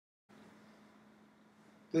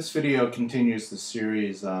This video continues the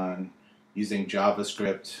series on using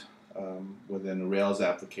JavaScript within a Rails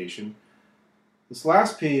application. This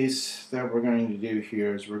last piece that we're going to do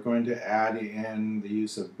here is we're going to add in the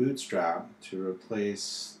use of Bootstrap to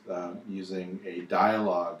replace using a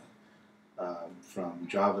dialog from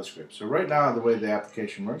JavaScript. So right now the way the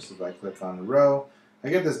application works is if I click on a row, I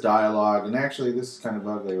get this dialog, and actually this is kind of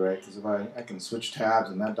ugly, right? Because if I can switch tabs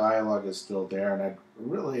and that dialog is still there, and I'd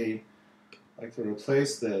really like to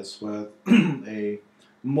replace this with a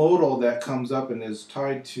modal that comes up and is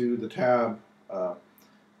tied to the tab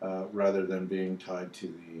rather than being tied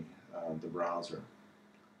to the browser.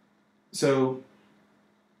 So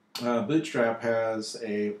Bootstrap has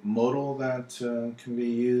a modal that can be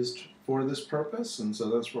used for this purpose, and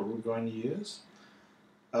so that's what we're going to use.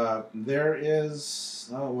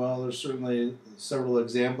 There's certainly several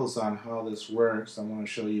examples on how this works. I want to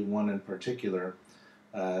show you one in particular.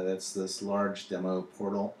 That's this large demo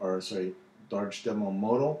modal.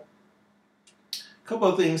 A couple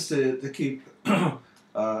of things to keep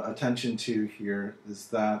attention to here is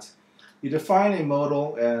that you define a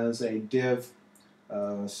modal as a div,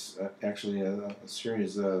 actually a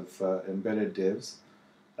series of embedded divs.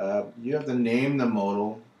 You have to name the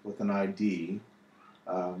modal with an ID.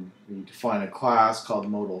 You define a class called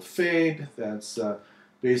modal fade that's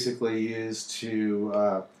basically used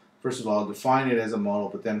to first of all, define it as a modal,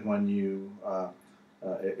 but then when you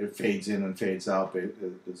it fades in and fades out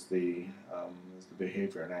is the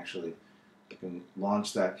behavior. And actually, I can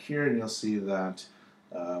launch that here, and you'll see that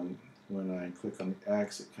when I click on the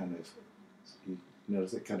X, it kind of, you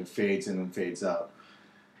notice it kind of fades in and fades out.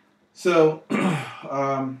 So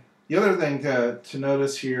the other thing to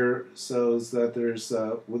notice here is that there's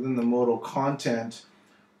within the modal content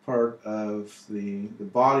part of the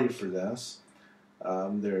body for this.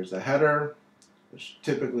 There's a header, which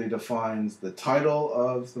typically defines the title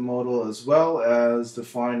of the modal, as well as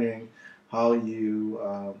defining how you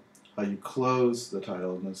close the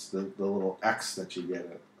title, and that's the little X that you get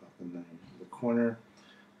up in the corner.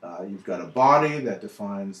 You've got a body that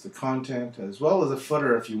defines the content, as well as a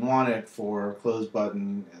footer if you want it for close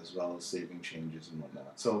button, as well as saving changes and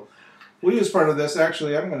whatnot. So we'll use part of this.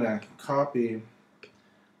 Actually, I'm going to copy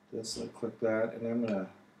this. I click that, and I'm going to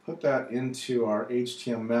put that into our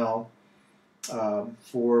HTML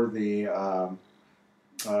for the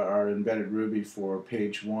our embedded Ruby for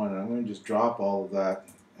page 1. I'm going to just drop all of that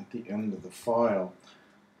at the end of the file.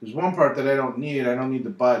 There's one part that I don't need. I don't need the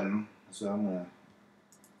button, so I'm going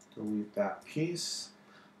to delete that piece.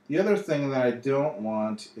 The other thing that I don't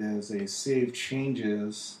want is a save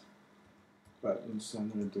changes button, so I'm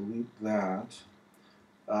going to delete that.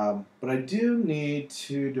 But I do need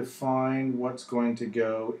to define what's going to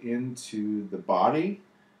go into the body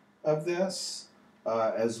of this,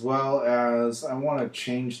 as well as I want to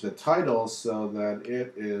change the title so that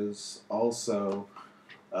it is also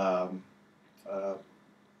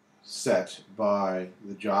set by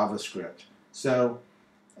the JavaScript. So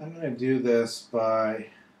I'm going to do this by,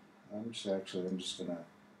 I'm just going to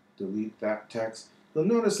delete that text. You'll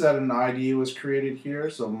notice that an ID was created here,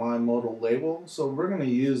 so my modal label. So we're going to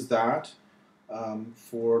use that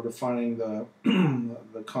for defining the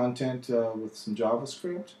the content with some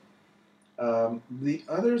JavaScript. The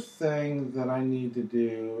other thing that I need to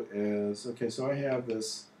do is, okay, so I have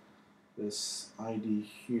this ID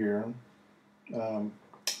here. I'm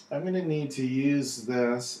going to need to use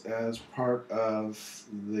this as part of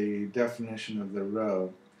the definition of the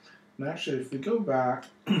row. And actually, if we go back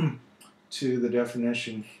to the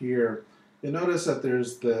definition here, you'll notice that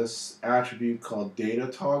there's this attribute called data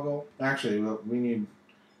toggle. Actually, we need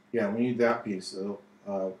that piece. So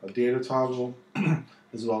a data toggle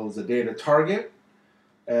as well as a data target,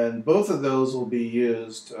 and both of those will be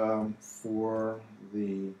used for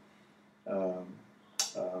the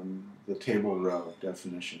table row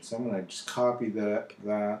definition. So I'm going to just copy that,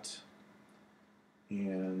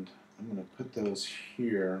 and I'm going to put those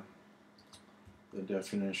here. The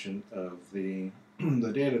definition of the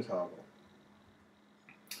data toggle.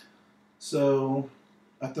 So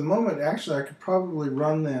at the moment, actually, I could probably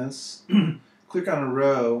run this, click on a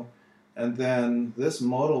row, and then this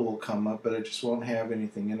modal will come up, but it just won't have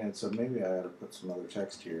anything in it. So maybe I ought to put some other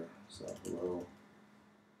text here. So hello,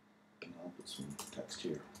 and I'll put some text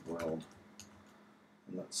here, world.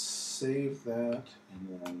 And let's save that,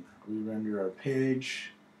 and then re-render our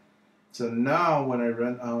page. So now when I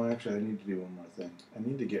run, oh, actually I need to do one more thing. I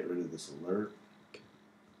need to get rid of this alert.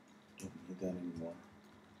 Don't need that anymore.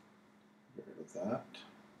 Get rid of that.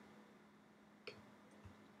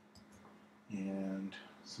 And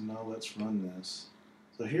so now let's run this.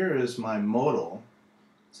 So here is my modal.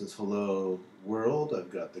 says hello world. I've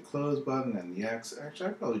got the close button and the X. Actually,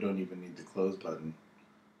 I probably don't even need the close button.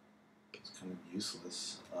 It's kind of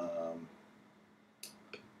useless. So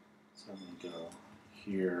I'm going to go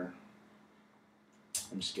here.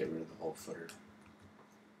 Let me just get rid of the whole footer.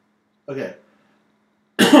 Okay.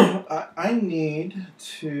 I need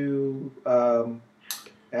to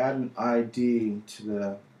add an ID to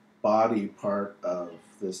the body part of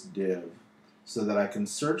this div so that I can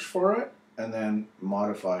search for it and then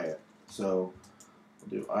modify it. So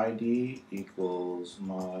we'll do ID equals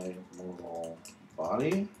my modal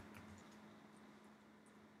body.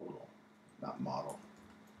 Modal, not model.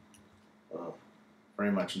 Oh,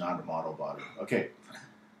 very much not a model body. Okay.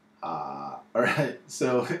 All right,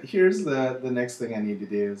 so here's the next thing I need to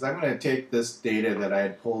do is I'm going to take this data that I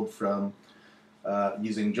had pulled from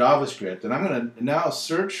using JavaScript, and I'm going to now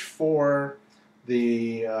search for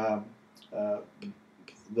the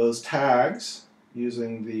those tags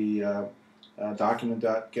using the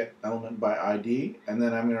document.getElementById, and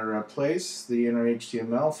then I'm going to replace the inner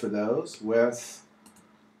HTML for those with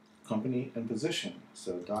company and position.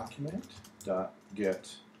 So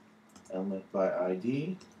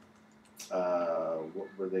document.getElementById. What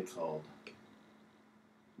were they called?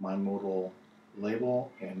 My modal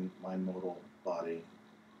label and my modal body.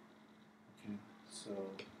 Okay, so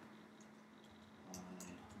my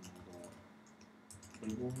modal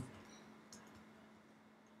label.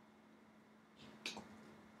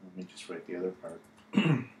 Let me just write the other part.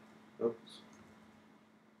 Oops.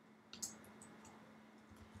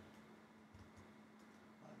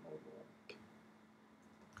 My modal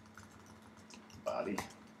body.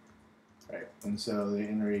 Right, and so the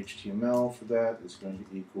inner HTML for that is going to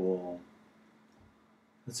equal,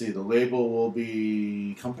 let's see, the label will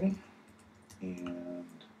be company, and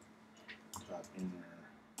dot inner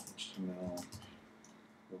HTML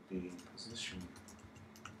will be position.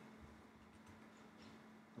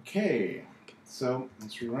 Okay, so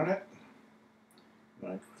let's rerun it.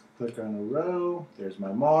 When I click on a row, there's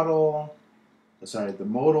my model, sorry, the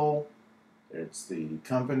modal, there's the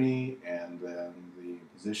company, and then the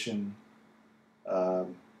position.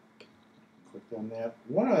 Click on that.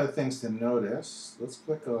 One of the things to notice, let's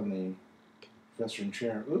click on the professor in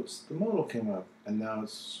chair. Oops, the modal came up, and now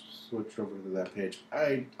it's switched over to that page.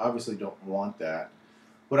 I obviously don't want that.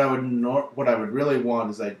 What I would really want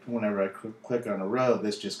is whenever I click on a row,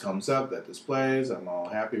 this just comes up, that displays. I'm all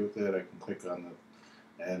happy with it. I can click on the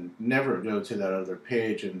and never go to that other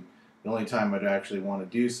page. And the only time I'd actually want to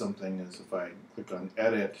do something is if I click on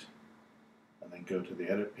edit and then go to the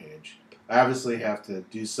edit page. I obviously have to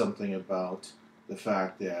do something about the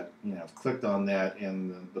fact that, you know, I've clicked on that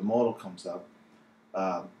and the modal comes up.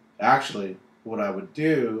 Actually, what I would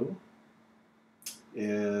do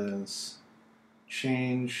is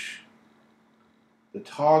change the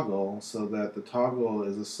toggle so that the toggle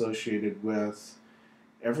is associated with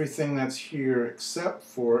everything that's here except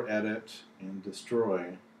for edit and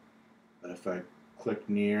destroy. But if I click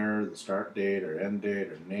near the start date or end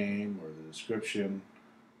date or name or the description,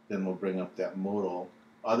 then we'll bring up that modal.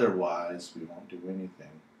 Otherwise, we won't do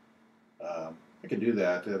anything. I could do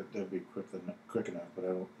that. That'd be quick enough, but I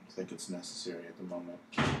don't think it's necessary at the moment.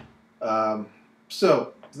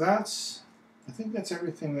 So I think that's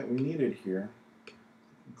everything that we needed here.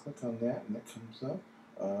 Click on that, and that comes up.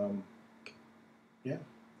 Yeah.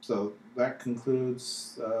 So that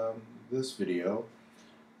concludes this video.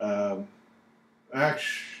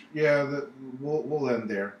 Actually, yeah, we'll end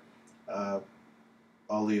there. I'll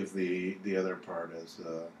leave the other part as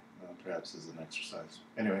perhaps as an exercise.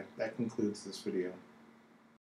 Anyway, that concludes this video.